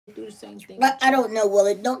do the same thing. I don't know,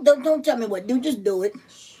 Willie. Don't tell me what to do. Just do it.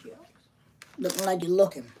 Shucks. Looking like you're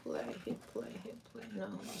looking. Play, hit play. No,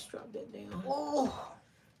 just drop that down. Oh.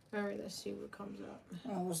 All right, let's see what comes up.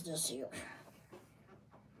 Oh, what's this here?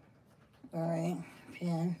 All right,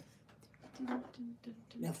 pen.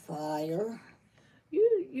 The fire.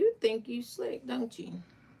 You think you slick, don't you?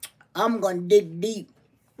 I'm gonna dig deep.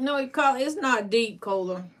 No, it's not deep,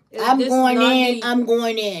 Cola. I'm going in. Deep. I'm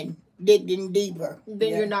going in. Digging deeper. Then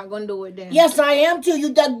you're not gonna do it then. Yes, I am too.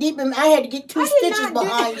 You dug deep, and I had to get 2 stitches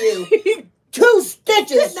behind you. 2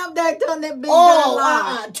 stitches. Sitting up there telling that big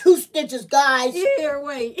lie. 2 stitches, guys. Here,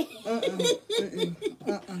 wait.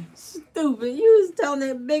 Stupid. You was telling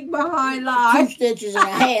that big behind lie. 2 stitches and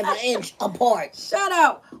a half an inch apart. Shut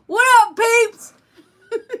up. What up, peeps?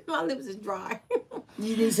 My lips is dry.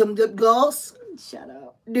 You need some lip gloss? Shut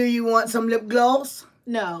up. Do you want some lip gloss?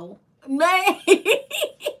 No. Man.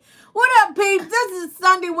 What up, peeps? This is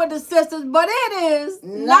Sunday with the sisters, but it is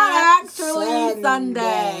not actually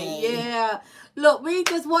Sunday. Yeah. Look, we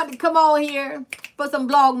just want to come on here for some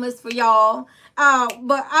Vlogmas for y'all.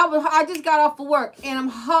 But I just got off of work and I'm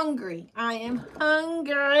hungry. I am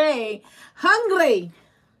hungry. Hungry.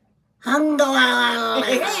 So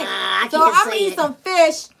So I'm gonna eat some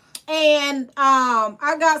fish, and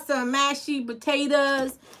I got some mashed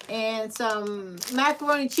potatoes and some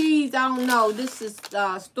macaroni and cheese. I don't know. This is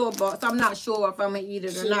store-bought, so I'm not sure if I'm gonna eat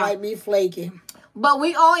it or not. She might be flaky. But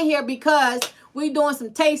we on here because we doing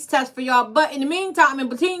some taste tests for y'all. But in the meantime, in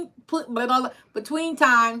between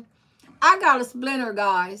time, I got a Splinter,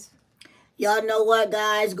 guys. Y'all know what,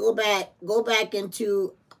 guys? Go back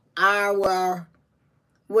into our.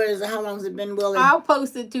 What is it? How long has it been, Willie? I'll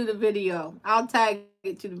post it to the video. I'll tag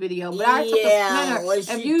it to the video. But I took a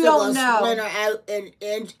Splinter. If you don't know, Splinter out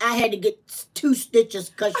and I had to get 2 stitches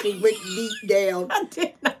because she went deep down.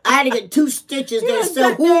 I had to get 2 stitches there.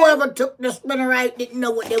 So whoever took the Splinter out didn't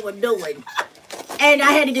know what they were doing. And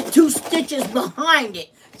I had to get 2 stitches behind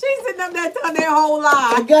it. She's sitting up there telling their whole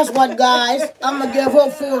lie. But guess what, guys? I'm going to give her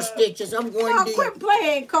 4 stitches. I'm going deep. Quit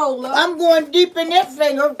playing, Cola. I'm going deep in that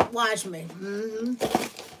finger. Watch me.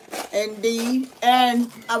 Indeed.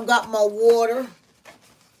 And I've got my water.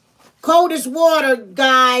 Coldest water,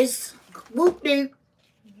 guys. Whoop deep.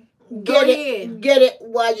 Get it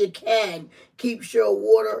while you can. Keeps your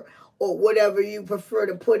water or whatever you prefer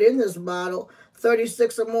to put in this bottle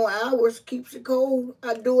 36 or more hours. Keeps it cold.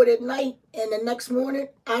 I do it at night, and the next morning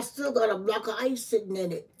I still got a block of ice sitting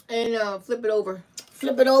in it. And flip it over.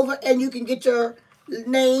 Flip it over, and you can get your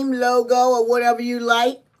name, logo, or whatever you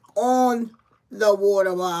like on the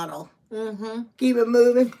water bottle. Keep it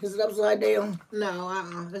moving. Is it upside down?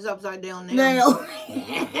 No, it's upside down now. Now.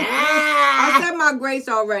 I said my grace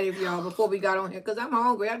already for y'all before we got on here because I'm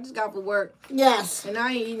hungry. I just got for work. Yes. And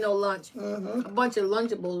I ain't eating no lunch. A bunch of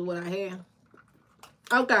Lunchables is what I had.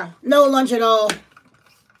 Okay. No lunch at all.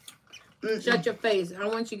 Shut your face. I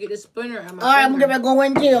want you to get this Splinter out of my All right, I'm finger. gonna go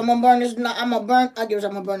in too. I'm gonna burn this. I guess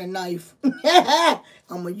I'm gonna burn a knife.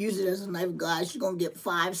 I'm gonna use it as a knife, guys. She's gonna get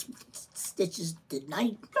 5 stitches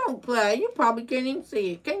tonight. Don't play. You probably can't even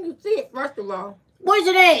see it. Can you see it? First of all, where's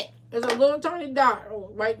it at? There's a little tiny dot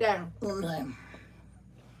right there. Okay.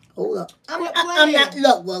 Hold up. I'm playing. not.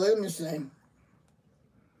 Look, well, let me see.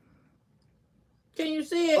 Can you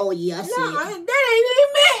see it? Oh yeah, I see it. That ain't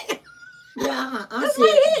even it. Yeah, I That's see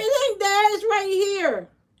right it. here. It ain't that. It's right here.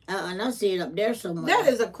 And I see it up there somewhere. That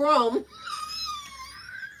is a crumb.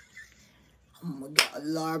 Oh my God,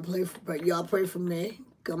 Lord, y'all pray for me.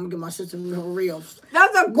 I'm gonna get my sister real.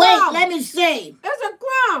 That's a crumb. Wait, let me see. That's a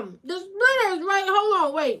crumb. The Splinter is right. Hold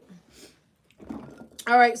on, wait.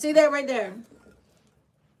 All right, see that right there?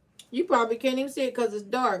 You probably can't even see it because it's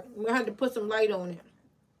dark. We're gonna have to put some light on it.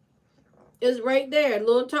 It's right there,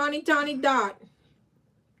 little tiny dot.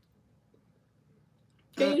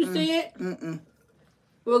 Can you see it?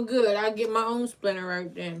 Well, good. I'll get my own Splinter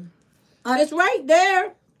right then. It's right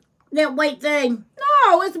there. That white thing.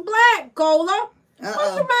 No, it's black, Cola.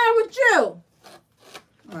 What's the matter with you?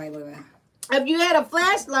 All right, wait a minute. If you had a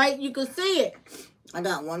flashlight, you could see it. I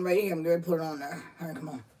got one right here. I'm going to put it on there. All right, come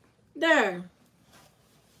on. There.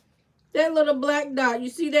 That little black dot. You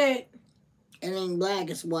see that? It ain't black.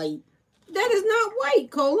 It's white. That is not white,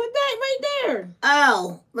 Cola. That right there.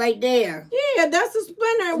 Oh, right there. Yeah, that's a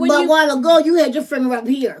Splinter. But a while ago, you had your finger up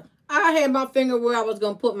here. I had my finger where I was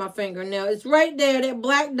going to put my finger. Now, it's right there, that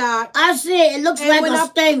black dot. I see it. It looks like a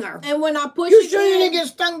stinger. And when I push it... You sure you didn't get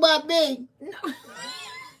stung by a bee? No.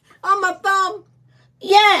 On my thumb?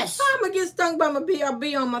 Yes. How am I going to get stung by a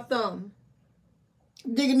bee on my thumb?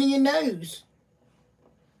 Digging in your nose.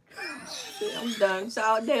 I'm done.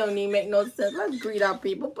 So they don't even make no sense. Let's greet our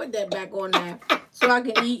people. Put that back on there. so I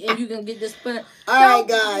can eat and you can get this Splinter. All right,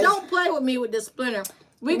 guys. Don't play with me with this Splinter.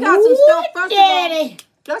 We got some stuff. First Daddy. of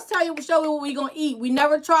all, let's show you what we're going to eat. We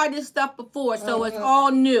never tried this stuff before, so it's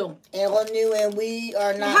all new. All new, and we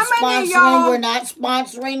are not sponsoring. We're not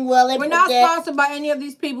sponsoring Willie. We're not sponsored by any of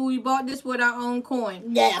these people. We bought this with our own coin.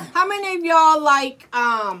 Yeah. How many of y'all like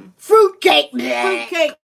fruitcake?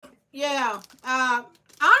 Fruitcake. Yeah.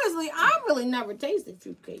 Honestly, I really never tasted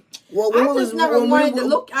fruitcake. Well, I never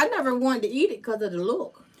wanted to eat it because of the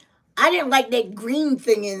look. I didn't like that green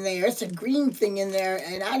thing in there. It's a green thing in there,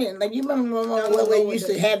 and I didn't like. You remember when we used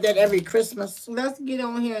to have that every Christmas? Let's get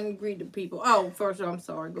on here and greet the people. Oh, first of all, I'm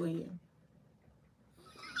sorry. Go ahead.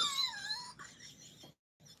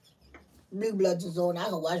 Blue Bloods is on. I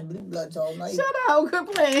can watch Blue Bloods all night. Shut up.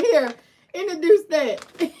 Quit playing. Here, introduce that.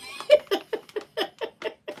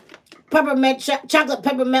 Chocolate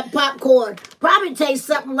peppermint popcorn. Probably tastes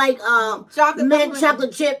something like mint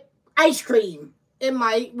chocolate chip ice cream. It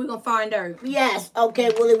might. We're going to find out. Yes.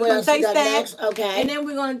 Okay, Willie, what else we got next? Okay. And then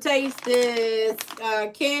we're going to taste this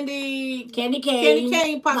candy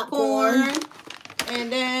cane popcorn.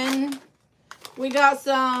 And then we got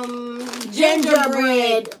some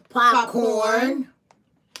gingerbread popcorn.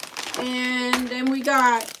 And then we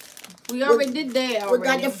already did that already. We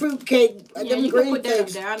got the fruitcake. Yeah, you can put that up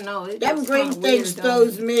there. I know. Them green things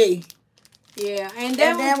throws me. Yeah, and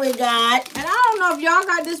then we got... And I don't know if y'all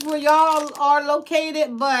got this where y'all are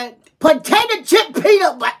located, but... Potato chip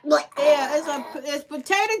peanut butter. Yeah, it's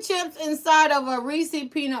potato chips inside of a Reese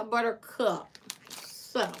peanut butter cup.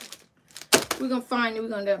 So, we're going to find it. We're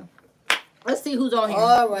going to... Let's see who's on here.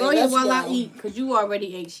 All right, go ahead while I eat, because you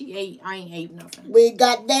already ate. She ate. I ain't ate nothing. We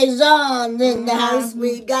got Dejan in the house.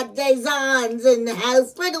 We got Dejan's in the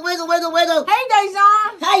house. Wiggle, wiggle, wiggle, wiggle. Hey,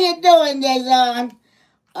 Dejan. How you doing, Dejan?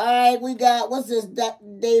 All right, we got, what's this,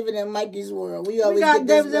 David and Mikey's World. We got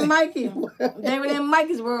David and Mikey. David and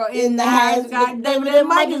Mikey's World in the house. We got David and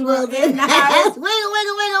Mikey's World in the house. Wiggle,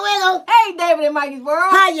 wiggle, wiggle, wiggle. Hey, David and Mikey's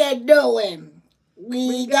World. How you doing?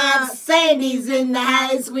 We got Sandy's in the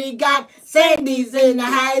house. We got Sandy's in the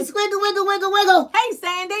house. Wiggle, wiggle, wiggle, wiggle. Hey,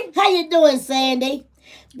 Sandy. How you doing, Sandy?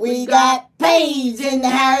 We got Paige in the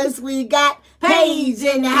house. We got Paige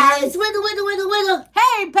in the house. Wiggle, wiggle, wiggle, wiggle.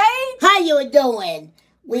 Hey, Paige. How you doing?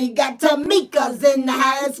 We got Tamika's in the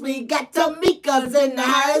house. We got Tamika's in the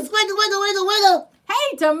house. Wiggle, wiggle, wiggle, wiggle.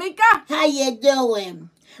 Hey, Tamika. How you doing?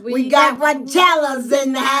 We got Ranchella's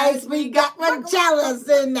in the house. We got Ranchella's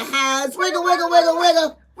in the house. Wiggle, wiggle, wiggle,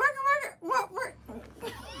 wiggle. Wiggle, wiggle.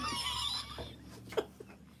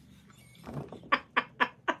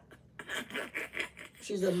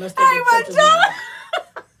 She's a mess up the church's money.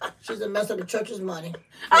 She's a mess up the church's money.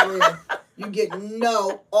 For real. You get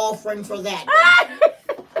no offering for that.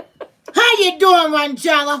 How you doing,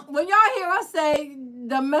 Ranchella? When y'all hear us say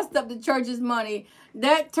the messed up the church's money,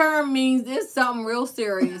 that term means it's something real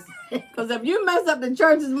serious. Because if you mess up the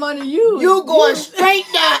church's money, you going straight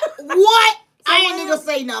down. What? I ain't even gonna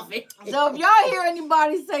say nothing. So if y'all hear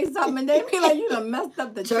anybody say something and they be like, you done messed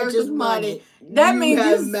up the church's money, that means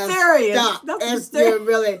you're serious. That's you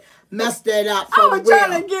really messed it up. I was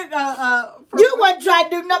trying to get you weren't trying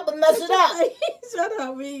to do nothing but mess it up. Shut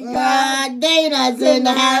up, we got Dana's in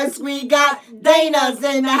the house. We got Dana's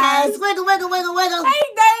in the house. Wiggle, wiggle, wiggle, wiggle. Hey,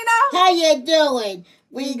 Dana. How you doing?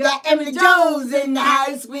 We got Emily Jones in the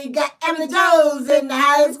house. We got Emily Jones in the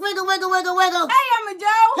house. Wiggle, wiggle, wiggle, wiggle. Hey, Emily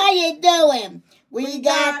Joe. How you doing? We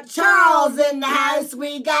got Charles in the house.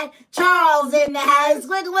 We got Charles in the house.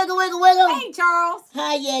 Wiggle, wiggle, wiggle, wiggle. Hey, Charles.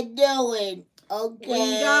 How you doing? Okay.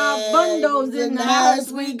 We got Bundles in the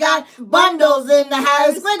house. We got Bundles in the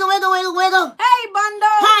house. Wiggle, wiggle, wiggle, wiggle. Hey,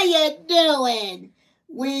 Bundles. How you doing?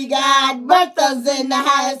 We got Bertha's in the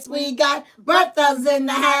house. We got Bertha's in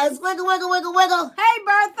the house. Wiggle, wiggle, wiggle, wiggle. Hey,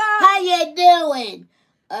 Bertha. How you doing?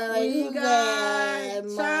 We got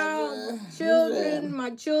children. My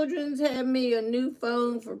children's had me a new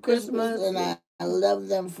phone for Christmas. And I love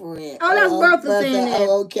them for it. Oh, that's Bertha saying that.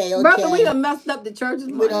 Oh, okay. Bertha, we done messed up the church's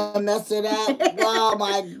money. We done messed it up. Oh,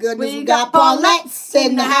 my goodness. We got Paulette's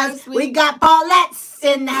in the house. We got Paulette's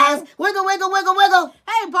in the house. Wiggle, wiggle, wiggle, wiggle.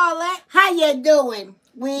 Hey, Paulette. How you doing?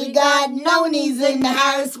 We got Noni's in the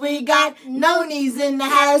house. We got Noni's in the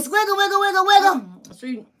house. Wiggle, wiggle, wiggle,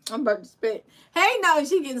 wiggle. I'm about to spit. Hey, no,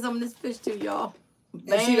 she getting some of this fish too, y'all.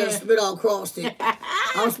 And she done spit all across it.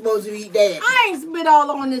 I'm supposed to eat that. I ain't spit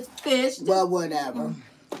all on this fish. Well, whatever.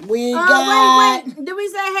 We got... Wait. Did we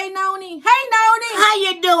say hey, Noni? Hey, Noni. How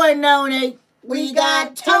you doing, Noni? We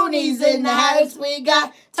got Tony's in the house. We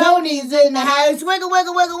got Tony's in the house. Wiggle,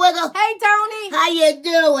 wiggle, wiggle, wiggle. Hey, Tony. How you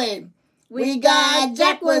doing? We got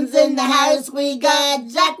Jacqueline's in the house. We got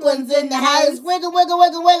Jacqueline's in the house. Wiggle, wiggle,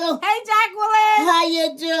 wiggle, wiggle. Hey, Jacqueline. How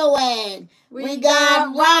you doing? We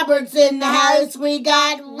got Robert's in the house. We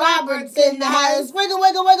got Robert's in the house. Wiggle,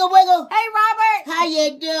 wiggle, wiggle, wiggle. Hey, Robert. How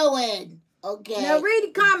you doing? Okay. Now read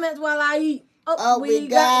the comments while I eat. Oh, we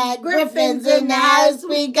got Griffins in the house.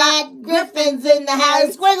 We got Griffins in the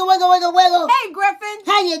house. Wiggle, wiggle, wiggle, wiggle. Hey, Griffin.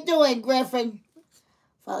 How you doing, Griffin?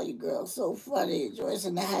 Follow you, girl. So funny. Joyce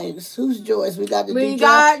in the house. Who's Joyce? We got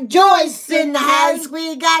Joyce in the house.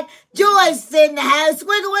 We got Joyce in the house.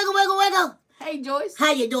 Wiggle, wiggle, wiggle, wiggle. Hey, Joyce.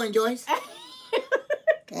 How you doing, Joyce?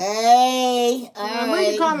 Hey. All right.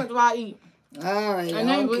 Read the comments while I eat. All right. And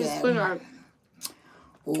then we'll spin out.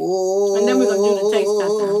 Oh. And then we're going to do the taste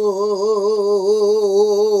test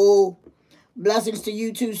now. Blessings to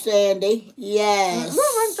you too, Sandy. Yes.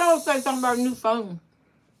 We're going to say something about a new phone.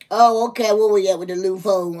 Oh, okay. Where we at with the new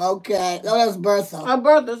phone? Okay. Oh, that's Bertha.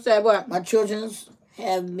 Bertha said what? My children's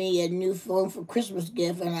have me a new phone for Christmas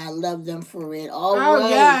gift, and I love them for it. All right.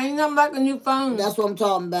 Yeah, ain't nothing like a new phone. That's what I'm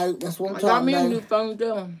talking about. That's what I'm talking about. I got me a new phone,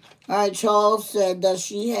 too. All right, Charles said, does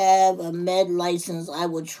she have a med license? I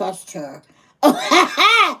would trust her.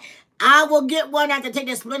 I will get one after take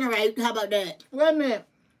the Splinter out. How about that? Wait a minute.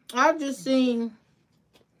 I've just seen...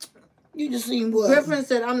 You just seen what? Griffin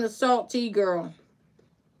said, I'm the salt tea girl.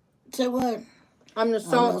 Say what? I'm the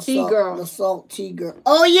salt tea girl. The salt tea girl.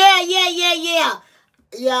 Oh, yeah.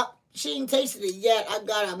 Yeah, she ain't tasted it yet. I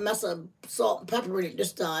got a mess of salt and pepper in it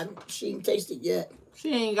this time. She ain't tasted it yet.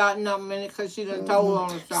 She ain't got nothing in it because she done told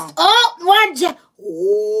on herself. Oh,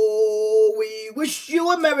 we wish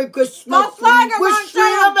you a Merry Christmas. We wish you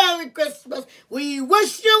a Merry Christmas. We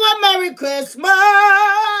wish you a Merry Christmas.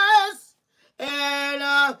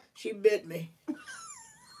 And she bit me.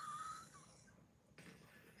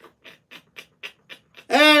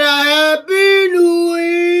 And a Happy New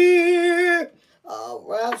Year. Oh,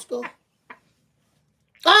 rascal.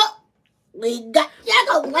 Oh, we got... I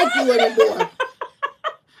don't like you anymore.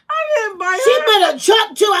 She been a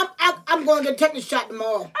truck too. I'm going to take the shot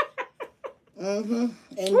tomorrow. Indeed.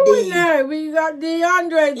 Who in there? We got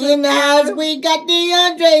DeAndre in the house. We got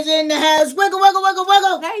DeAndre's in the house. Wiggle, wiggle, wiggle,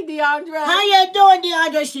 wiggle. Hey, DeAndre. How you doing,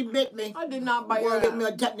 DeAndre? She bit me. I did not bite her. I'm going to get me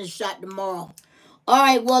a tetanus shot tomorrow. All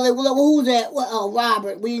right, well, who's that? Well, oh,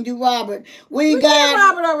 Robert. We didn't do Robert. We got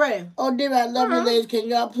Robert already. Oh, dear, I love you, ladies. Can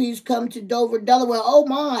y'all please come to Dover, Delaware? Oh,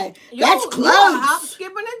 my. That's close. Hop,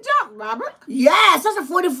 skipping, and jump, Robert. Yes, that's a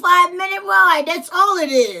 45-minute ride. That's all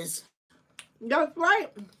it is. That's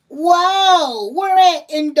right. Whoa, we're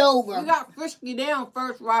in Dover. We got Frisky down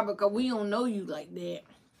first, Robert, because we don't know you like that.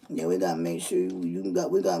 Yeah, we got to make sure we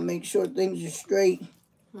got to make sure things are straight.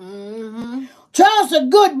 Mm-hmm. Charles, a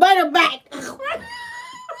good butter back.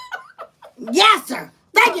 Yes, sir.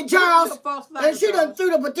 Thank you, Charles. And she done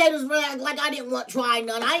threw the potatoes like I didn't want to try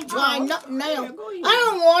none. I ain't trying nothing now. I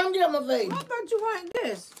don't want them. Get on my face. I thought you wanted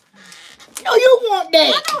this. No, you want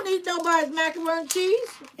that. I don't eat nobody's macaroni and cheese.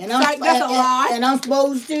 And that's a lie. And I'm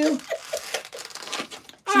supposed to.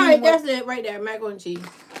 All right, that's it right there, macaroni and cheese.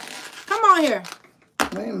 Come on here.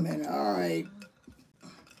 Wait a minute. All right.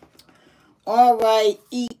 All right,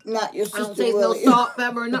 eat, not your sister. I don't taste no salt,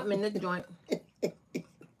 pepper, or nothing in this joint.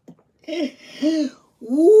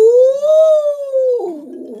 Ooh.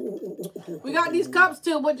 We got these cups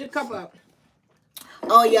too. Put your cup up.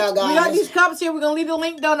 Oh yeah, guys. We got these cups here. We're gonna leave the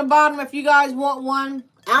link down the bottom if you guys want one.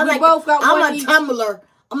 I'm a tumbler.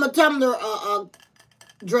 I'm a tumbler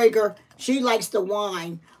drinker. She likes the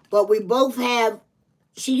wine, but we both have.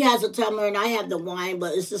 She has a tumbler and I have the wine,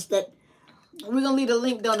 but it's just that. We're going to leave the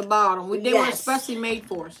link down the bottom. They were especially made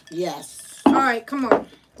for us. Yes. All right, come on.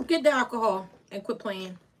 Get the alcohol and quit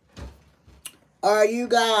playing. Are you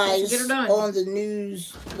guys on the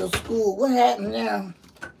news, the school? What happened now?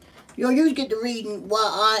 You get to reading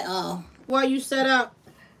while while you set up.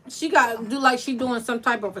 She got to do like she doing some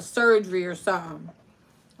type of a surgery or something.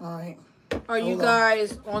 All right. Are you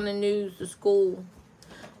guys on the news, the school?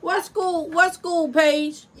 What school,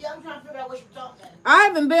 Paige? Yeah, I'm trying to figure out what you're talking about. I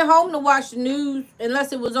haven't been home to watch the news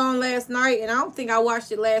unless it was on last night, and I don't think I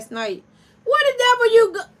watched it last night. Where the devil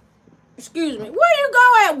you go? Excuse me. Where you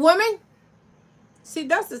go at, woman? See,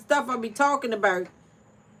 that's the stuff I be talking about.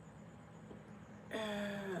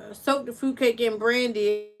 Soak the fruitcake in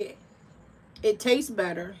brandy. It tastes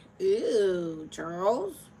better. Ew,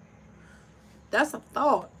 Charles. That's a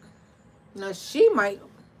thought. Now, she might...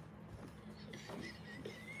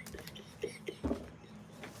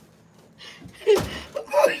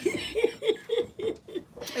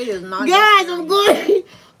 It is not. Guys, I'm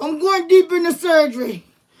going deep into surgery.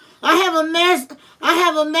 I have a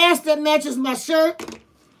mask that matches my shirt,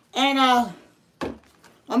 and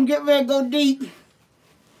I'm getting ready to go deep.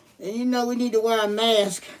 And you know we need to wear a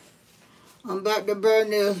mask. I'm about to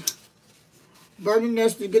burning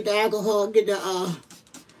this to get the alcohol, get the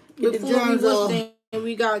germs off.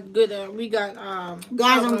 We got good.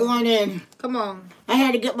 Guys, I'm going in. Come on. I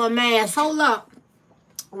had to get my mask. Hold up.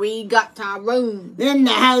 We got Tyrone in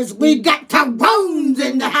the house. We got Tyrone's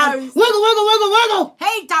in the house. Wiggle, wiggle, wiggle, wiggle.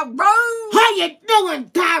 Hey, Tyrone. How you doing,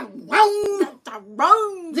 Tyrone?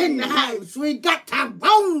 Tyrone's in the house. We got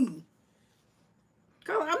Tyrone.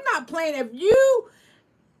 Girl, I'm not playing. If you...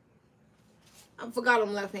 I forgot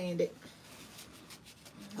I'm left-handed.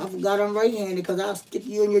 I forgot I'm right-handed because I'll stick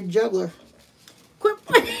you in your juggler. Quit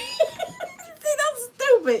playing. See, that's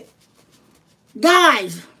stupid.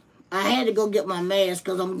 Guys, I had to go get my mask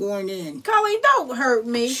because I'm going in. Colleen, don't hurt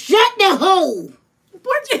me. Shut the hole.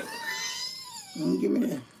 Put your... Give me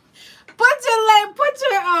that.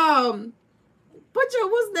 Put your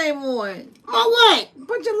what's name on? My what?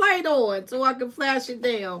 Put your light on so I can flash it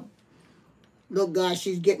down. Look, guys,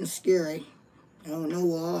 she's getting scary. I don't know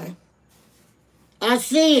why. I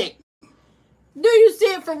see it. Do you see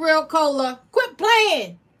it for real, Cola? Quit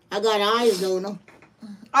playing. I got eyes on them.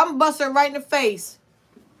 I'm busting her right in the face.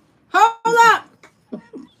 Hold up.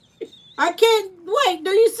 I can't. Wait,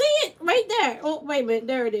 do you see it? Right there. Oh, wait a minute.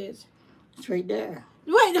 There it is. It's right there.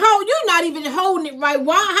 Wait, you're not even holding it right.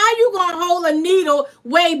 Why? How you going to hold a needle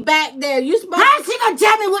way back there? How's she going to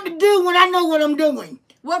tell me what to do when I know what I'm doing?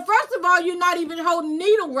 Well, first of all, you're not even holding the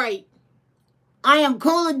needle right. I am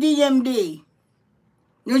Cola DMD.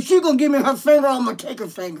 If she going to give me her finger, I'm going to take her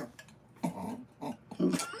finger. Come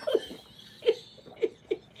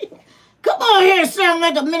on here, sound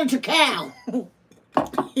like a miniature cow.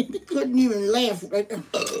 Couldn't even laugh right there.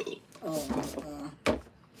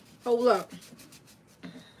 Hold up.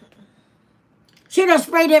 She done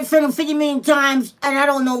sprayed that finger 50 million times, and I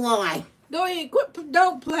don't know why. Go ahead, quit.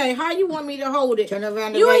 Don't play. How you want me to hold it? Turn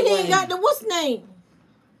around the you right ain't way. even got the what's name?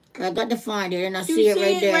 I got to find it, and I see it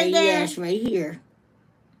right there. Right there. Yes, right here.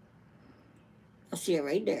 I see it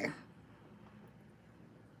right there.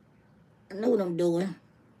 I know what I'm doing.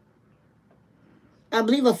 I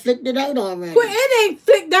believe I flicked it out already. Quit, it ain't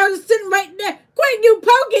flicked out. It's sitting right there. Quit, you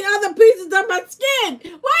poking other pieces of my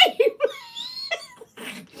skin. Why you...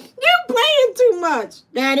 You playing too much.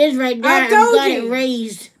 That is right there. I told got you. It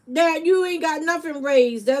raised. That you ain't got nothing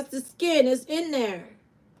raised. That's the skin. It's in there.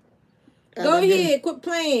 Go ahead. Quit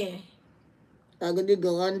playing. I got to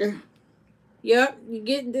go under. Yep. You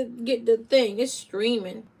get the thing. It's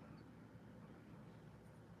streaming.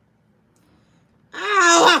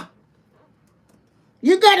 Ow!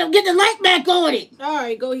 You got to get the light back on it. All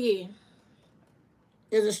right. Go ahead.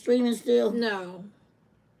 Is it streaming still? No.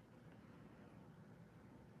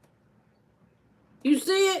 You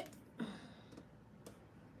see it?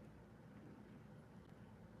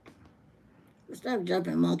 Stop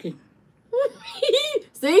jumping, monkey.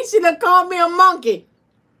 See, she done called me a monkey.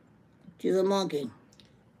 She's a monkey.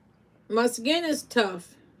 My skin is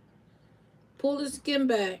tough. Pull the skin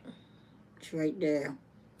back. It's right there.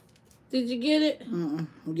 Did you get it? I'm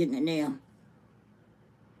getting it now.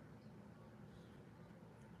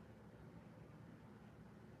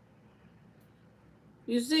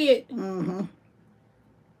 You see it? Mm-hmm.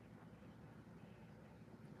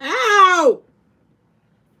 Ow!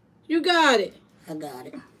 You got it. I got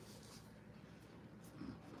it.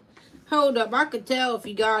 Hold up. I could tell if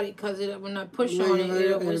you got it because when I push on it,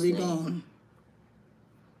 it'll be gone.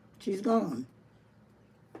 She's gone.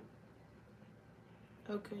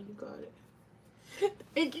 Okay, you got it.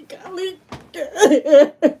 Thank you, Colleen.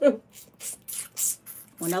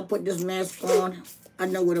 When I put this mask on, I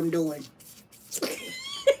know what I'm doing.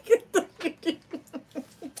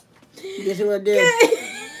 Guess what I did?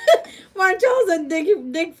 Marjo's a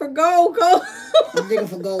dig for gold. I'm digging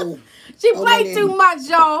for gold. She played too much,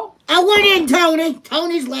 y'all. I went in, Tony.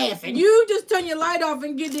 Tony's laughing. You just turn your light off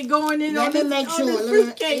and get it going in on this, make sure. this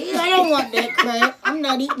fruitcake. I don't want that crap. I'm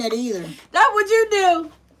not eating it either. That's what you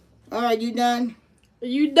do. All right, you done? Are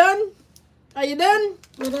you done? Are you done?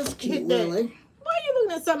 Well, that's cute, Willie. Why are you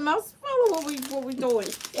looking at something else? Follow what we doing.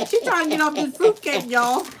 She trying to get off this fruitcake,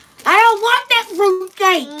 y'all. I don't want that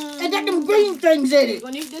fruitcake. It got them green things in it. We're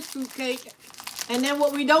going to eat this fruitcake. And then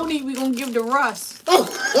what we don't eat, we're going to give to Russ.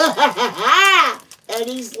 And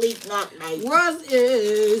he sleep not night. Russ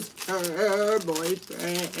is her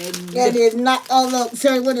boyfriend. That is not. Oh, look.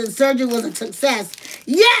 The surgery was a success.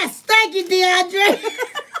 Yes. Thank you, DeAndre.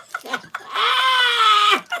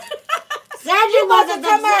 surgery was a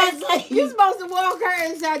success. You're supposed to walk her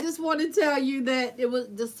inside. I just want to tell you that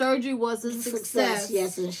the surgery was a success.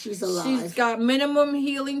 Yes, and she's alive. She's got minimum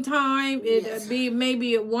healing time. It'd be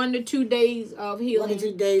maybe 1 to 2 days of healing. 1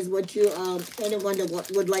 to 2 days. What you anyone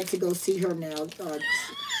that would like to go see her now?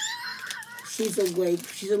 She's awake.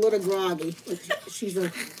 She's a little groggy. She's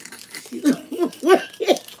a.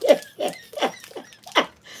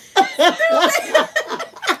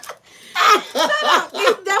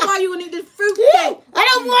 That's why you need this fruit cake. I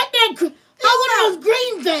don't want that. I want those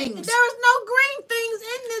green things. There is no green things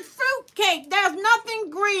in this fruit cake. There's nothing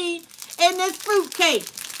green in this fruit cake.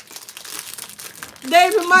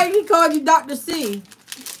 David Mikey called you Dr. C.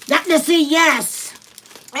 Dr. C, yes.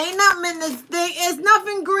 Ain't nothing in this thing. It's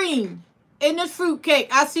nothing green in this fruit cake.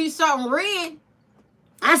 I see something red.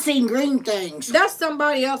 I seen green things. That's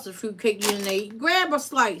somebody else's fruit cake you didn't eat. Grab a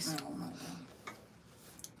slice. Oh my God.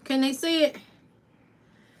 Can they see it?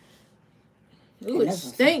 Ooh, it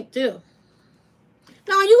stink too.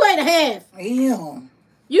 No, you ate a half. Yeah.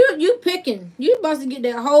 You picking. You supposed to get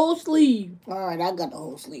that whole sleeve. All right, I got the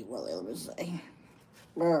whole sleeve. Well, let me say.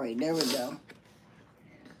 All right, there we go.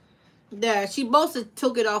 Yeah, she supposed to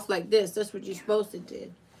took it off like this. That's what you're supposed to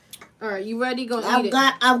do. All right, you ready? Go eat it.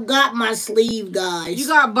 I've got my sleeve, guys. You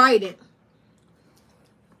gotta bite it.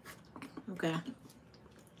 Okay.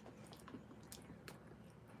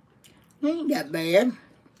 Ain't that bad.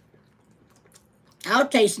 I'll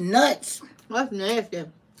taste nuts. That's nasty.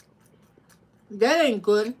 That ain't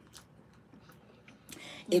good.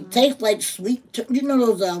 It tastes like sweet. You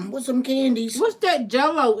know those what's some candies? What's that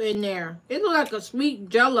Jello in there? It looks like a sweet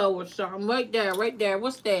Jello or something. Right there, right there.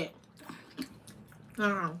 What's that?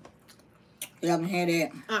 Y'all can have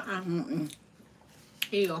that.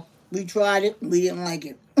 Here you go. We tried it. We didn't like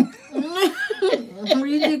it.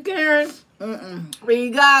 We did Karens.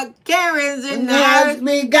 We got Karens in the house.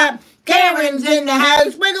 We got Karens in the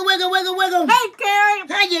house. Wiggle, wiggle, wiggle, wiggle. Hey, Karen.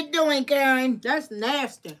 How you doing, Karen? That's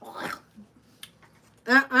nasty. Well,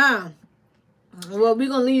 we're going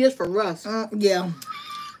to leave this for Russ. Yeah.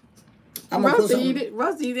 Russ eat it.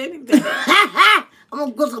 Russ eat anything. I'm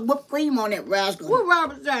going to put some whipped cream on that rascal. What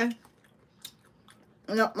Robert say?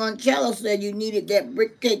 No, Moncello said you needed that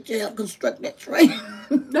brick cake to help construct that train.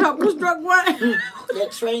 To help construct what?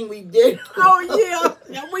 That train we did. Oh,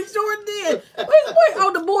 yeah. We sure did. Wait.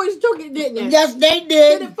 Oh, the boys took it, didn't they? Yes, they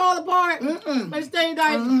did. Did it fall apart? They stayed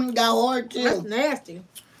nice. Got hard, too. That's nasty.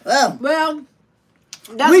 Well,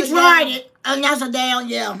 that's we tried it. And that's a down,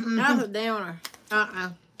 yeah. That's a downer. All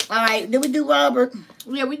right, did we do Robert?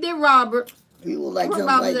 Yeah, we did Robert. We would like to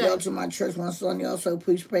invite y'all to my church one Sunday. Also,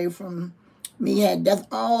 please pray for me had death.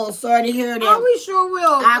 Oh, sorry to hear that. Oh, we sure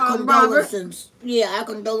will. Our condolences. Robert. Yeah, our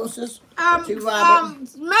condolences to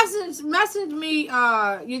Robert. Message me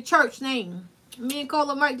your church name. Me and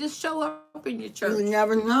Cola might just show up in your church. You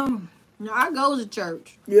never know. No, I go to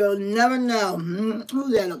church. You'll never know.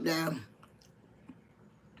 Who's that up there?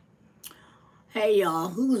 Hey, y'all.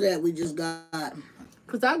 Who's that we just got?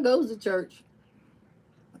 Because I go to church.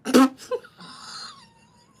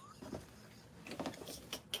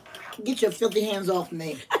 Get your filthy hands off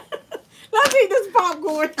me. Let's eat this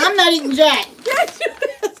popcorn. I'm not eating Jack.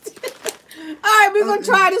 All right, we're going to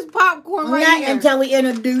try this popcorn right here. Until we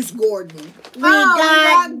introduce Gordon. We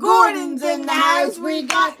got Gordon's in the house. We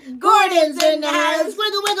got Gordon's in the house.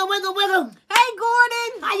 Wiggle, wiggle, wiggle, wiggle. Hey,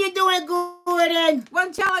 Gordon. How you doing, Gordon?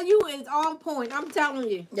 One child, you is on point. I'm telling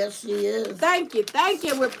you. Yes, she is. Thank you. Thank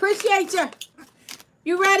you. We appreciate you.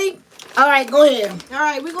 You ready? All right, go ahead. All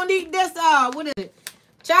right, we're going to eat this, what is it?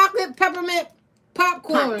 Chocolate peppermint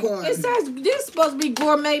popcorn. It says this is supposed to be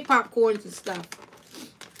gourmet popcorns and stuff.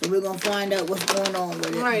 So we're going to find out what's going on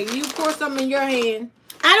with it. All right, you pour some in your hand.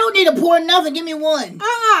 I don't need to pour nothing. Give me one.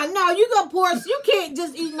 No, you going to pour. You can't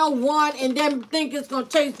just eat no one and then think it's going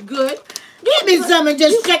to taste good. Give me some and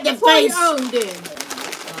just check your face. Your own then.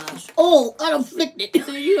 Oh, I done flicked it.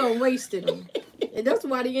 So you done wasted them. And that's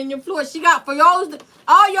why they in your floor. She got, for y'all,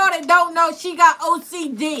 all y'all that don't know, she got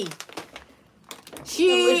OCD.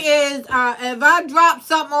 She is, if I drop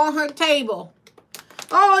something on her table.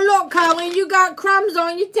 Oh, look, Colin, you got crumbs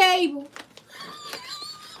on your table.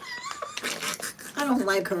 I don't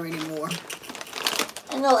like her anymore.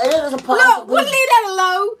 I know, it is a possibility. Look, we'll leave that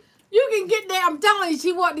alone. You can get there. I'm telling you,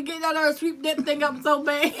 she wanted to get out there and sweep that thing up so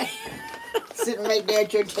bad. Sitting right there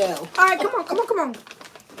at your tail. All right, come on.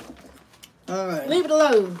 All right. Leave it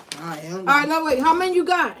alone. All right, now wait. How many you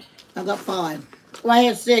got? I got 5. Well, I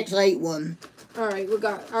had 6. I ate 1. All right,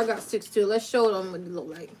 I got 6 too. Let's show them what they look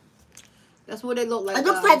like. That's what they look like. It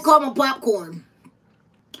looks like caramel popcorn,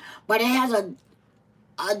 but it has a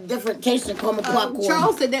different taste than caramel popcorn.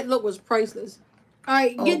 Charles said that look was priceless. All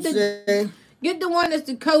right, Get the one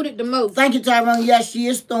that's coated the most. Thank you, Tyrone. Yes, she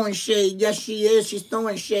is throwing shade. Yes, she is. She's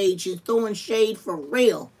throwing shade. She's throwing shade for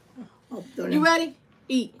real. Oh, you ready?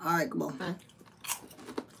 Eat. All right, come on. Huh?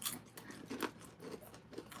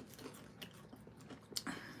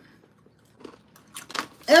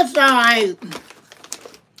 It's all right.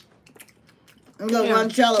 Look, Yeah,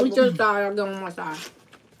 Roncello. we just started. I'm going on my side.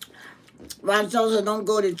 Roncello said, don't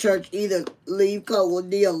go to church either. Leave Coco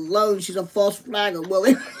D alone. She's a false flagger,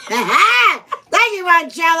 Willie. Thank you,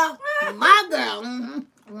 Roncello. My girl.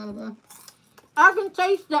 I can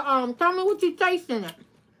taste the, tell me what you taste in it.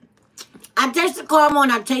 I taste the caramel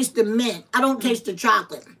and I taste the mint. I don't taste the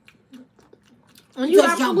chocolate. And you're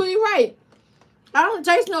absolutely right. I don't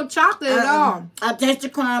taste no chocolate at all. I taste the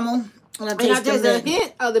caramel and I taste the mint. A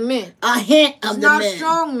hint of the mint. A hint of the mint. It's not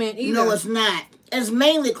strong mint either. No, it's not. It's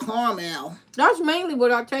mainly caramel. That's mainly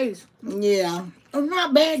what I taste. Yeah. It's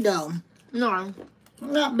not bad, though. No.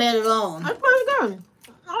 Not bad at all. That's pretty good.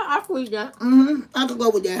 I can eat that. I can go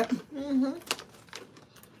with that.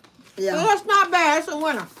 Yeah. So that's not bad. That's a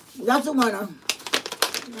winner. That's a winner.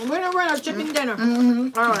 Winner, chicken dinner.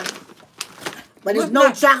 All right. But there's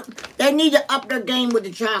no chocolate. They need to up their game with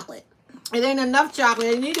the chocolate. It ain't enough chocolate.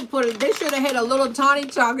 They need to put it. They should have had a little tiny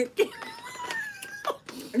chocolate.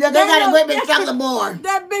 Yeah, they got a great big chocolate bar.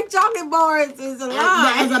 That big chocolate bar is a lot.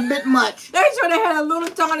 That's a bit much. They should have had a little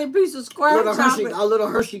tiny piece of square chocolate. A little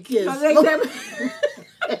Hershey kiss.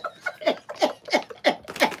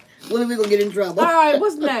 When are we gonna get in trouble? All right,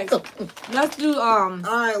 what's next? Let's do All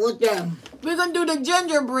right, what's that? We're gonna do the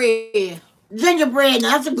gingerbread. Gingerbread.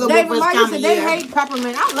 Now, that's a good one for this time of year. They hate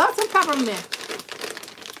peppermint. I love some peppermint.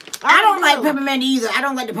 I don't like peppermint either. I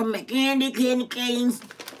don't like the peppermint candy canes.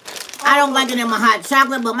 I don't like it in my hot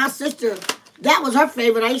chocolate, but my sister, that was her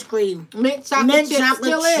favorite ice cream. Mint chocolate chip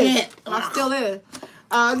still is. Still is.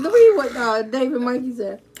 Look at what David Mikey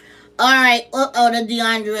said. All right. The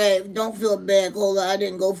DeAndre. Don't feel bad, Cola. I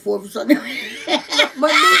didn't go for something.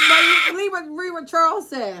 but read what Charles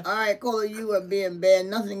said. All right, Cola, you are being bad.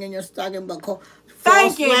 Nothing in your stocking but Cola.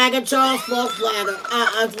 Thank you. Flagger, Charles, false flagger.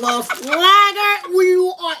 False flagger.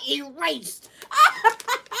 You are erased.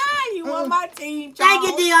 You on my team, Charles.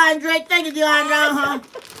 Thank you, DeAndre. Thank you, DeAndre.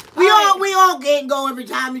 We all get go every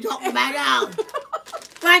time we talk about it.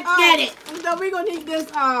 Let's get it. So we're gonna need this.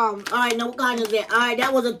 All right, no, what kind is that? All right,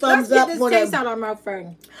 that was a thumbs up for the. Let's get this taste out of my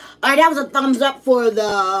phone. All right, that was a thumbs up for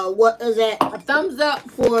the. What is that? A thumbs up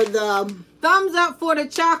for the. Thumbs up for the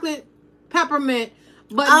chocolate peppermint.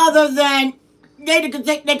 But other than they could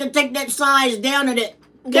take that size down of it.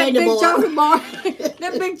 That big chocolate bar.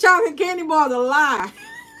 That big chocolate candy bar is a lie.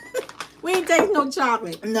 We ain't taste no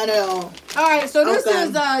chocolate. Not at all. All right, so this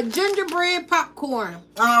is gingerbread popcorn.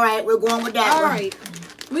 All right, we're going with that one. All right.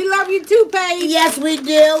 We love you too, Paige. Yes, we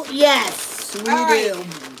do. Yes, we do.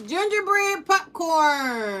 Gingerbread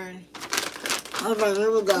popcorn. All right,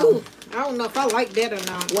 here we go. Ooh, I don't know if I like that or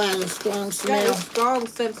not. Wow, a strong smell. Got a strong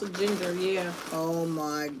sense of ginger, yeah. Oh,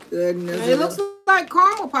 my goodness. It looks like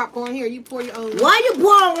caramel popcorn. Here, you pour your own. Why you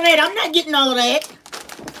pour all that? I'm not getting all of that.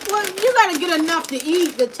 Well, you got to get enough to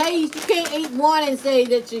eat, the taste. You can't eat one and say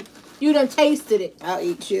that you done tasted it. I'll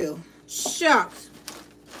eat two. Shucks.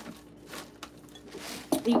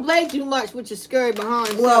 You play too much with your scurry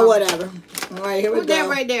behind. Well, whatever. All right, here we go. Put that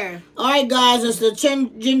right there. All right, guys, it's the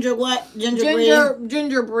ginger what? Gingerbread.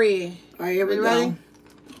 Gingerbread. All right, here we go. Ready?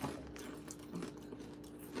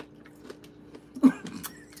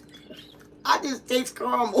 I just taste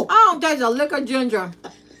caramel. I don't taste a lick of ginger.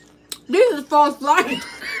 These is false flaggers.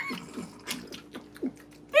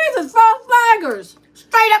 These is false flaggers.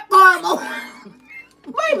 Straight up caramel.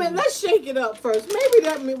 Wait a minute, let's shake it up first. Maybe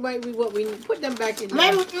that might be what we need. Put them back in there.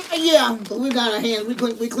 Maybe, yeah, we got our hands.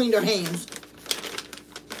 We cleaned our hands.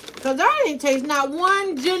 Because I didn't taste not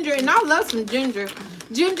one ginger, and I love some ginger.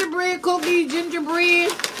 Gingerbread cookies,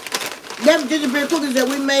 gingerbread. Them gingerbread cookies that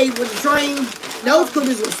we made with the train, those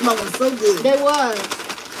cookies were smelling so good. They was.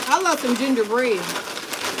 I love some gingerbread.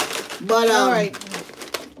 But, all right.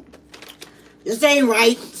 This ain't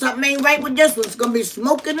right. Something ain't right with this one. It's going to be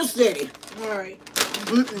smoke in the city. All right.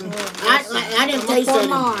 I didn't taste it.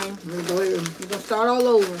 Mine. Go ahead. You're going to start all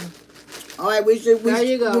over. All right, there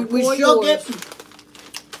you go. We shook it.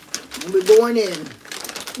 And we're going in.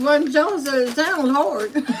 Well, Joe said it sounds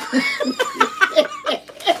hard.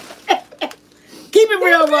 Keep it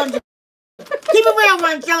real, Ron. Keep it real,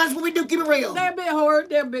 Ron. Tell us what we do. Keep it real. They're a bit hard.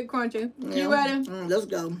 They're a bit crunchy. Yeah. You ready? Let's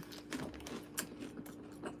go.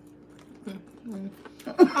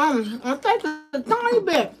 I think a tiny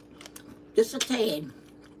bit. Just a tad.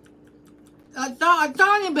 A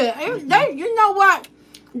tiny bit. You know what?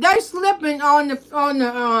 They slipping on the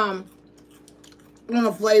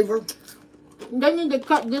flavor. They need to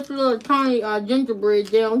cut this little tiny gingerbread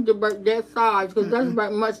down to that size because that's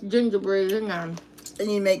about much gingerbread in there.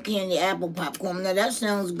 And you make candy apple popcorn. Now that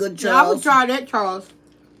sounds good, Charles. Yeah, I would try that, Charles.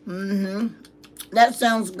 That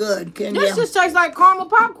sounds good. Candy This just tastes like caramel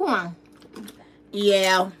popcorn.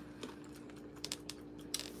 Yeah.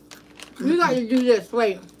 You got to do this.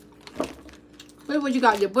 Wait. Wait, what you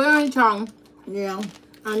got? Your butter and tongue. Yeah.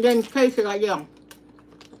 And then taste it like that.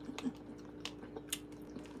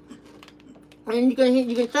 And you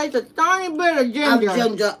can taste a tiny bit of ginger.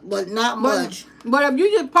 Ginger, but not much. But if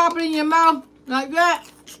you just pop it in your mouth like that,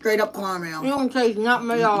 straight up caramel. You don't taste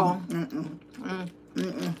nothing at all.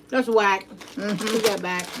 That's whack. Put that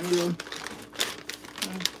back.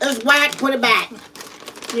 It's whack. Put it back.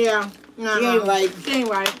 Yeah. No, she ain't right. She ain't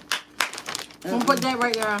right. I'm gonna put that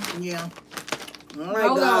right there. Yeah. All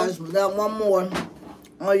right, guys. We got one more.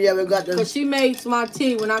 Oh yeah, we got this. Cause she makes my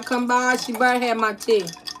tea. When I come by, she better have my tea.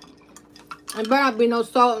 And better not be no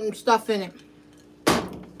salt and stuff in it.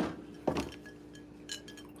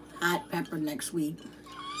 Hot pepper next week.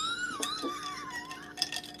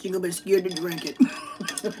 She gonna be scared to drink it.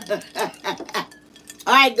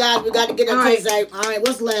 All right, guys, we got to get a taste out. All right,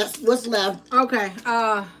 what's left? What's left? Okay.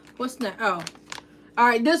 What's that? Oh, all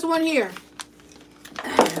right. This one here.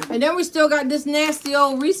 And then we still got this nasty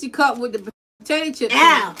old Reese cup with the potato chips.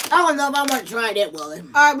 Yeah. I don't know if I want to try that, Willie.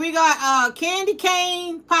 All right, we got candy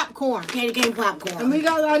cane popcorn. Candy cane popcorn. And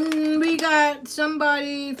we got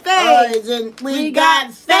somebody Faye. We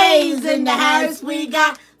got Faye's in the house. We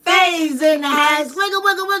got Faye's in the house. Wiggle,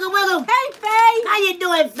 wiggle, wiggle, wiggle. Hey, Faye. How you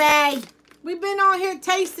doing, Faye? We've been on here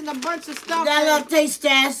tasting a bunch of stuff. Got a little taste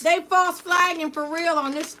test. They false flagging for real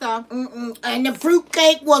on this stuff. And the fruit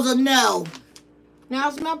cake was a no. Now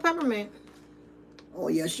I smell peppermint. Oh,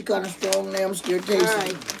 yeah, she kind of strong now. I'm scared tasting. All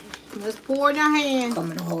right. Let's pour in our hand.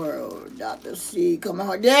 Coming hard, Dr. C. Coming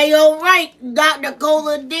hard. There you're right, Dr.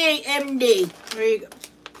 Cola D, MD. There you go.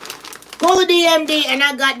 Cola D, MD, and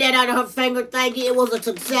I got that out of her finger. Thank you. It was a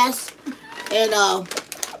success. And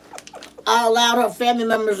I allowed her family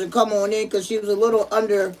members to come on in because she was a little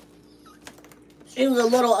under. She was a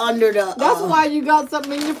little under the. That's why you got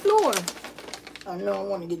something in your floor. I know. I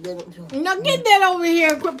want to get that into. Now get that over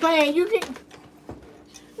here and quit playing. You can.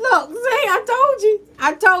 Look, see, I told you.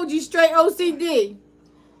 I told you straight OCD.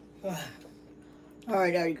 All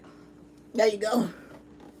right, there you go. There you go.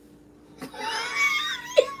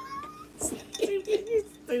 You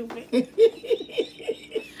stupid.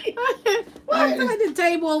 Why put the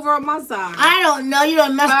table over on my side? I don't know. You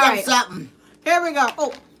done messed up something. Here we go.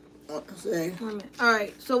 Oh. Let's see. All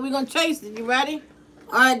right, so we're going to taste it. You ready?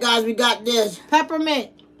 All right, guys, we got this. Peppermint.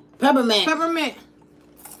 Peppermint. Peppermint.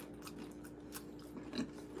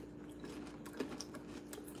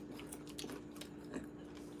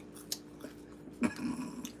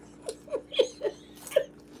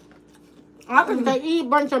 I can eat a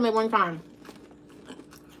bunch of it one time.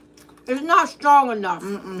 It's not strong enough.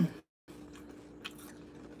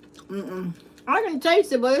 I can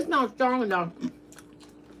taste it, but it's not strong enough.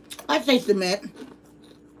 I taste the mint.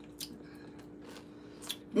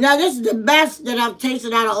 Now, this is the best that I've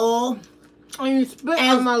tasted out of all. And you spit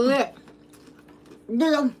on my lip.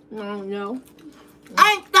 No. No.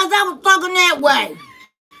 I ain't, because I was talking that way.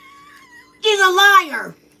 She's a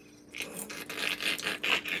liar.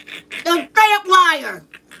 A straight up liar.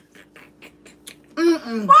 Why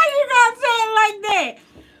you gotta say it like that?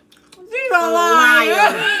 She's a liar.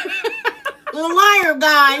 A liar,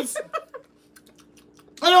 guys.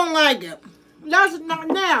 I don't like it. That's not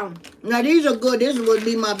now. Now, these are good. This would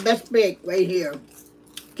be my best pick right here.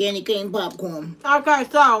 Candy cane popcorn. Okay,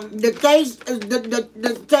 so the taste is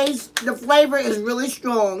the flavor is really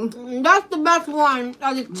strong. That's the best one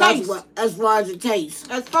of the taste. As far as it tastes.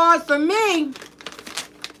 As far as for me,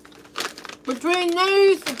 between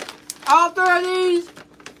these, all three of these,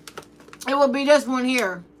 it would be this one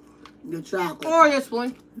here. The chocolate. Or this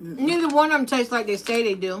one. Neither one of them tastes like they say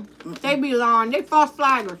they do. They be lying. They false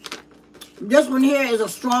flaggers. This one here is a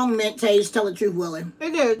strong mint taste. Tell the truth, Willie.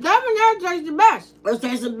 It is. That one there tastes the best. It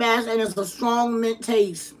tastes the best, and it's a strong mint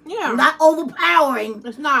taste. Yeah. Not overpowering.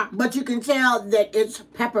 It's not. But you can tell that it's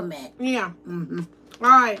peppermint. Yeah. All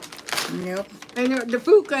right. Yep. And the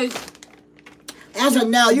fruit cake. That's a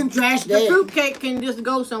no. You can trash that. The fruit cake can just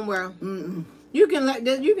go somewhere. You can let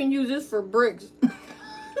this. You can use this for bricks.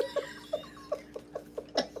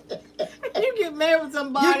 You get mad with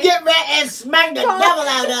somebody. You get ready and smack the devil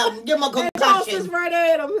out of him. Give him a concussion. Right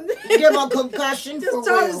at him. Give him a concussion. Just for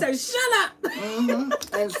tell real. him to say, shut up.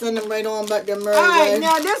 And send him right on back to Murray. All right,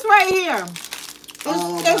 now this right here.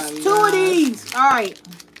 It's two of these. All right.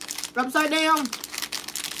 Upside down.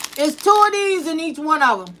 It's two of these in each one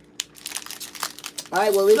of them. All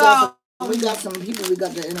right, well, we got some people we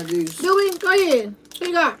got to introduce. Do we? Go ahead. What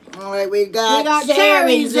you got? All right, we got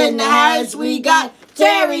Terry's in the house. We got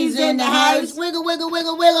Terry's in the house. Wiggle, wiggle,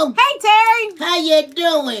 wiggle, wiggle. Hey, Terry. How you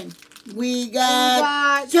doing? We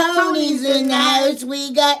got Tony's in the house.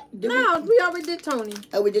 We got... we already did Tony.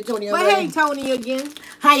 Oh, we did Tony already. But hey, Tony again.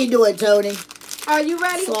 How you doing, Tony? Are you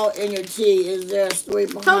ready? Salt in your tea. Is there a story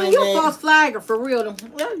behind Tony, you're a false flagger for real.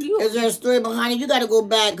 Is there a story behind it? You got to go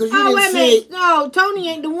back because you didn't see. No, Tony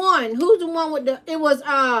ain't the one. Who's the one with the? It was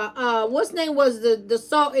what's name was the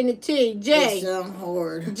salt in the tea? Jay. It sounds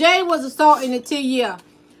hard. Jay was the salt in the tea. Yeah.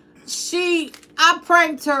 I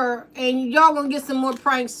pranked her, and y'all gonna get some more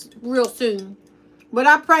pranks real soon. But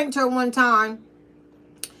I pranked her one time,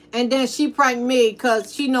 and then she pranked me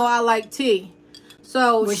because she know I like tea.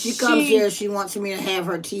 So when she comes here, she wants me to have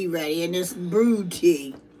her tea ready, and it's brewed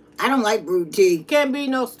tea. I don't like brewed tea. Can't be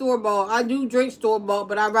no store-bought. I do drink store-bought,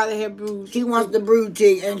 but I'd rather have brewed. She wants the brewed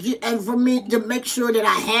tea, and for me to make sure that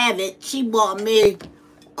I have it, she bought me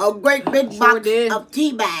a great big box of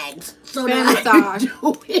tea bags. So family that I can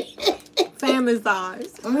do it. Family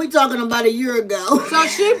size. And we talking about a year ago. So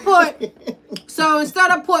she so instead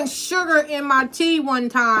of putting sugar in my tea one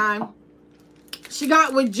time, she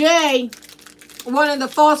got with Jay, one of the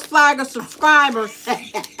false flagger subscribers,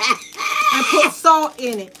 and put salt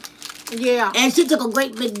in it. Yeah. And she took a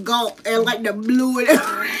great big gulp and like the blew it.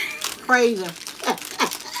 Crazy.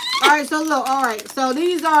 All right, so look. All right, so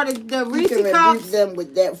these are the Reese cups. Them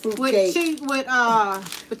with that fruit cake. With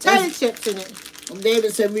potato chips in it.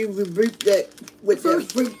 David said we rebuke that with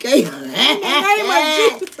that fruit cake.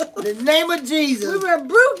 The name of Jesus. We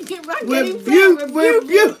rebuke it.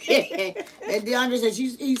 Rebuke. And DeAndre said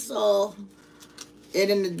he saw it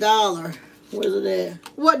in the dollar. Where's it at?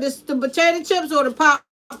 What, the potato chips or the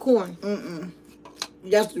popcorn?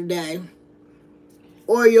 Yesterday.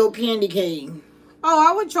 Oreo candy cane. Oh,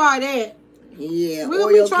 I would try that. Yeah,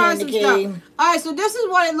 Oreo candy cane. All right, so this is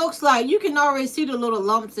what it looks like. You can already see the little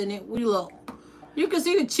lumps in it. Look. You can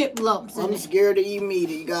see the chip lumps in it. I'm scared to eat meat,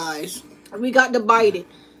 you guys. We got to bite it.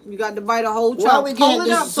 You got to bite a whole chunk. Well, we can't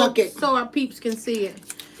just suck it. So our peeps can see it.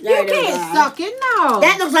 You can't suck it, no.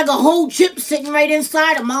 That looks like a whole chip sitting right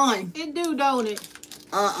inside of mine. It do, don't it?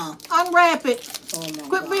 Unwrap it. Oh my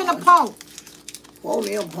Quit being a punk. Call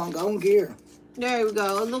me a punk. I don't care. There we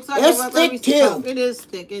go. It looks like it's thick too. It is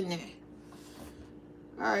thick, isn't it?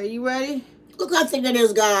 All right, you ready? Look how thick it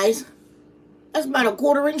is, guys. That's about a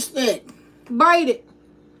 1/4 inch thick. Bite it.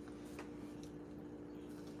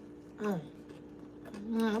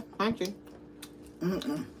 Crunchy.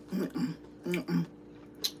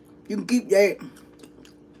 You can keep that.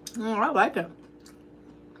 I like it.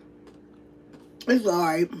 It's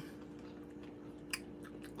alright.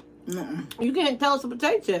 You can't tell it's a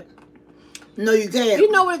potato chip. No, you can't.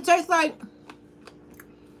 You know what it tastes like?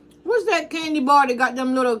 What's that candy bar that got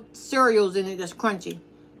them little cereals in it that's crunchy?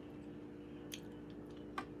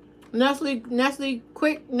 Nestle. You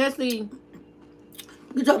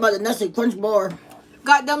talking about the Nestle Crunch bar?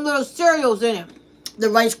 Got them little cereals in it. The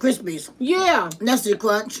Rice Krispies. Yeah. Nestle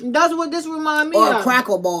Crunch. That's what this reminds me of. Or a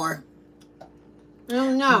Crackle bar. I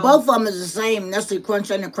don't know. Both of them is the same. Nestle Crunch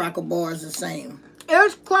and the Crackle bar is the same.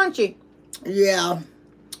 It's crunchy. Yeah.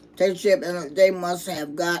 They chip and they must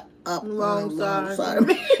have got up on the wrong side of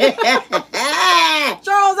me.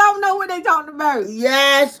 Charles, I don't know what they talking about.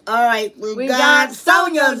 Yes. All right. We got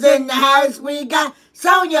Sonia's in the house. We got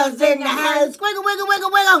Sonia's in the house. Wiggle, wiggle,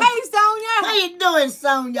 wiggle, wiggle. Hey, Sonia. How you doing,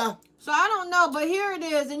 Sonia? So I don't know, but here it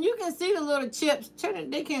is. And you can see the little chips.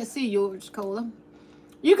 They can't see yours, Cola.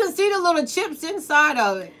 You can see the little chips inside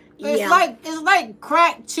of it. It's like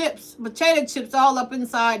cracked chips, potato chips all up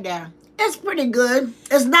inside there. It's pretty good.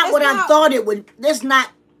 It's not what I thought it would. It's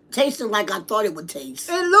not tasting like I thought it would taste.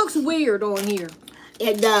 It looks weird on here.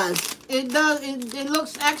 It does. It does. It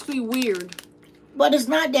looks actually weird. But it's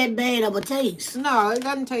not that bad of a taste. No, it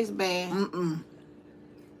doesn't taste bad.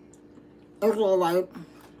 It's all right.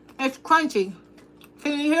 It's crunchy.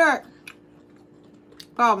 Can you hear it?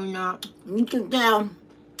 Probably not. You can tell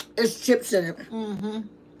it's chips in it.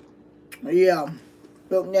 Yeah.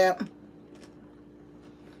 Look that.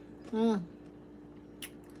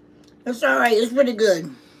 It's all right. It's pretty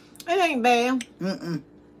good. It ain't bad.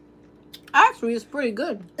 Actually, it's pretty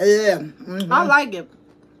good. Yeah. I like it.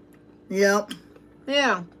 Yep.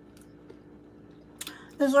 Yeah.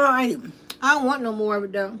 It's all right. I don't want no more of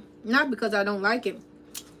it, though. Not because I don't like it.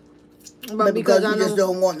 But because you just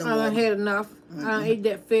don't want no more. I done had enough. I ate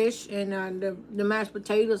that fish and the mashed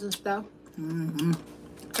potatoes and stuff.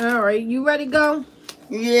 All right. You ready to go?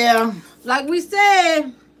 Yeah. Like we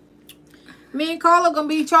said, Me and Carla gonna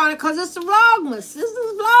be trying to, cause it's the Vlogmas. This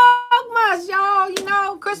is Vlogmas, y'all. You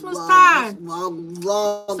know, Christmas time.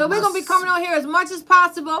 Vlogmas. So we're gonna be coming on here as much as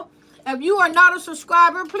possible. If you are not a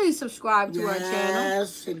subscriber, please subscribe to our channel.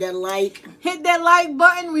 Yes, hit that like. Hit that like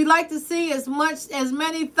button. We like to see as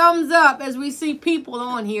many thumbs up as we see people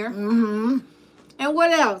on here. Mm-hmm. And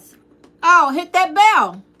what else? Oh, hit that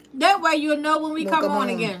bell. That way you'll know when we come on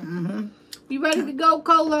again. Mm-hmm. You ready to go,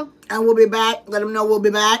 Cola? And we'll be back. Let them know we'll be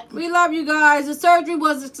back. We love you guys. The surgery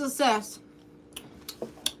was a success.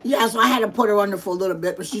 Yeah, so I had to put her under for a little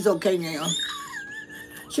bit, but she's okay now.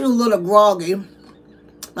 She was a little groggy.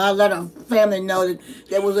 I let her family know that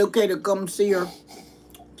it was okay to come see her.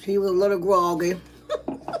 She was a little groggy,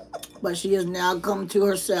 but she has now come to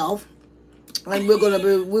herself, and we're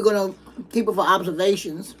gonna keep her for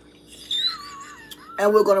observations,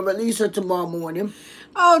 and we're gonna release her tomorrow morning.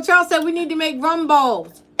 Oh, Charles said we need to make rum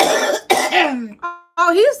balls.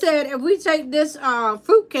 Oh, he said if we take this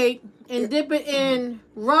fruit cake and dip it in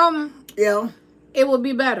rum, yeah, it will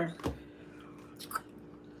be better.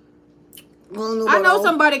 I know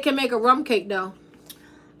somebody can make a rum cake though.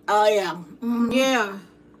 Oh yeah. Mm-hmm. Yeah.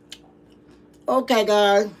 Okay,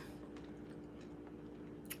 guys.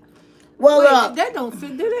 Well, wait, that don't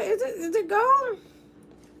fit. Did it? Is it gone?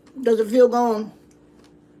 Does it feel gone?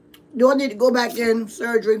 Do I need to go back in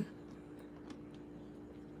surgery?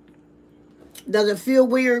 Does it feel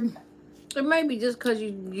weird? It may be just because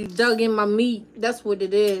you dug in my meat. That's what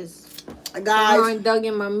it is. Guys, I dug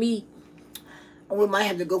in my meat. We might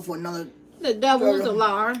have to go for another. The devil is a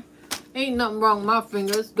liar. Ain't nothing wrong with my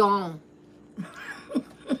finger. It's gone.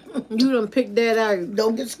 You done picked that out.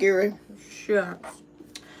 Don't get scary. Shucks.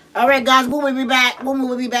 All right, guys. When will we be back? When will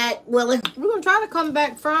we be back, Willie? We're going to try to come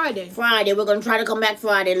back Friday. Friday. We're going to try to come back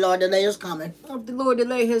Friday. Lord, delay is coming. If the Lord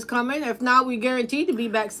delay his coming. If not, we guarantee to be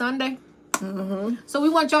back Sunday. Mm-hmm. So we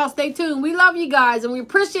want y'all to stay tuned. We love you guys and we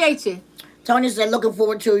appreciate you. Tony said, looking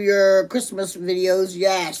forward to your Christmas videos.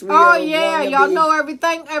 Yes. Oh, yeah. Y'all know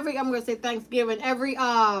everything. I'm going to say Thanksgiving. Every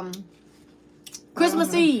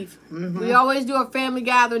Christmas Eve. Mm-hmm. We always do a family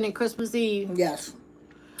gathering on Christmas Eve. Yes.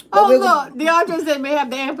 But look. DeAndre said may have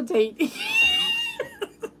to amputate.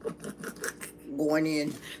 Going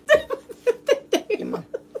in.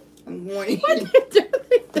 I'm going in.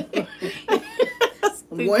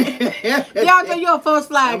 DeAndre, you're a false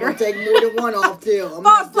flagger. I'm going to take more than one off, too.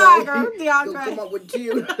 False flagger, DeAndre. Come up with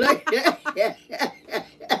two.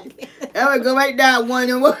 There we go, right now.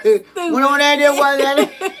 One on that, then one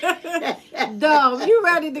that. Dumb. You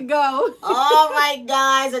ready to go? All right,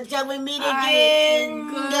 guys. Until we meet again.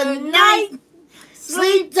 Good night.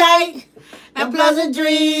 Sleep tight. And pleasant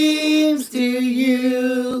dreams to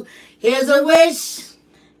you. Here's a wish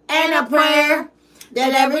and a prayer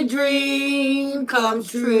that every dream comes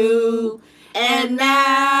true. And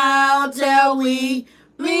now till we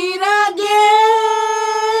meet again.